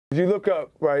If you look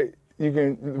up, right, you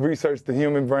can research the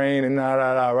human brain and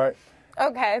right?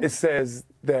 Okay. It says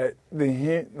that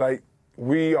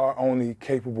we are only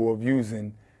capable of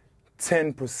using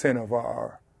 10% of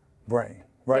our brain,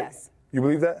 right? Yes. You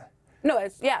believe that? No,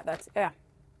 yeah.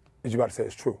 Is you about to say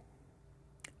it's true?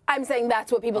 I'm saying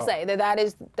that's what people say. That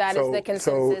is the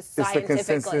consensus scientifically. It's the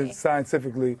consensus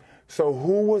scientifically. So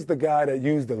who was the guy that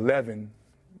used 11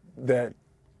 that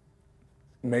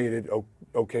made it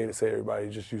okay to say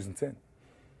everybody's just using 10?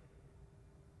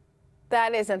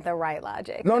 That isn't the right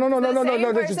logic. No.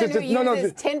 The person who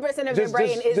uses 10% of your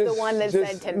brain is the one that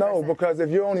said 10%. No, because if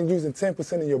you're only using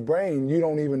 10% of your brain, you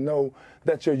don't even know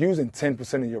that you're using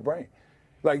 10% of your brain.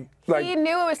 Like he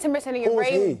knew it was 10% of your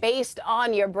brain based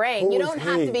on your brain. You don't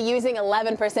have to be using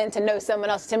 11% to know someone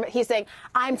else. He's saying,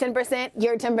 I'm 10%,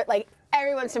 you're 10%, like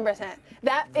everyone's 10%.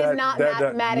 That is not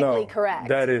mathematically correct.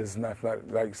 That is not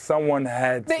like someone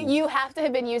had to. But you have to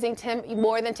have been using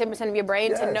more than 10% of your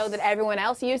brain to know that everyone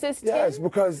else uses 10? Yes,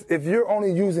 because if you're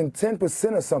only using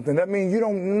 10% of something, that means you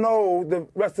don't know the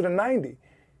rest of the 90.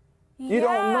 You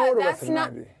don't know the rest of the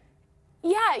 90.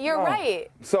 Yeah, you're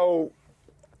right. So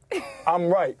I'm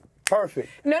right. Perfect.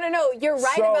 No. You're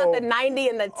right about the 90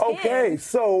 and the 10. Okay,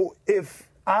 so if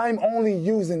I'm only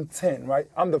using 10, right?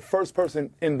 I'm the first person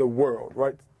in the world,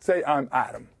 right? Say I'm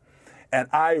Adam, and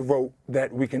I wrote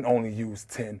that we can only use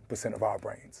 10% of our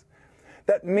brains.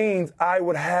 That means I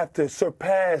would have to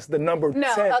surpass the number 10.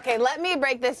 No, okay, let me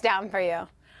break this down for you.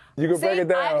 You can break it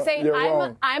down. You're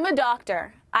wrong. I'm a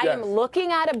doctor. I am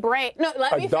looking at a brain. No,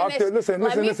 let me finish.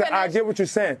 Listen. I get what you're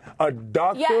saying. A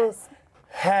doctor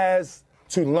has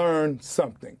to learn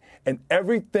something. And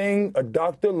everything a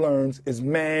doctor learns is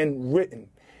man-written.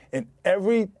 And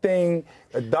everything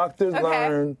a doctor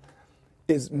learns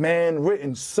is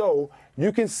man-written. So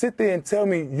you can sit there and tell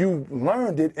me you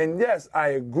learned it, and yes, I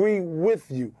agree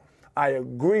with you. I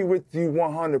agree with you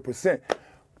 100%.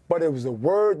 But it was a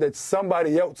word that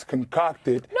somebody else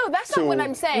concocted. No, that's not what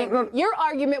I'm saying. No. Your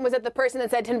argument was that the person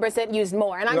that said 10% used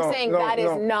more, and I'm saying that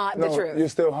is not the truth. You're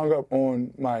still hung up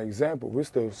on my example. We're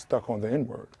still stuck on the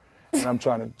N-word, and I'm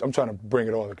trying to bring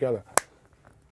it all together.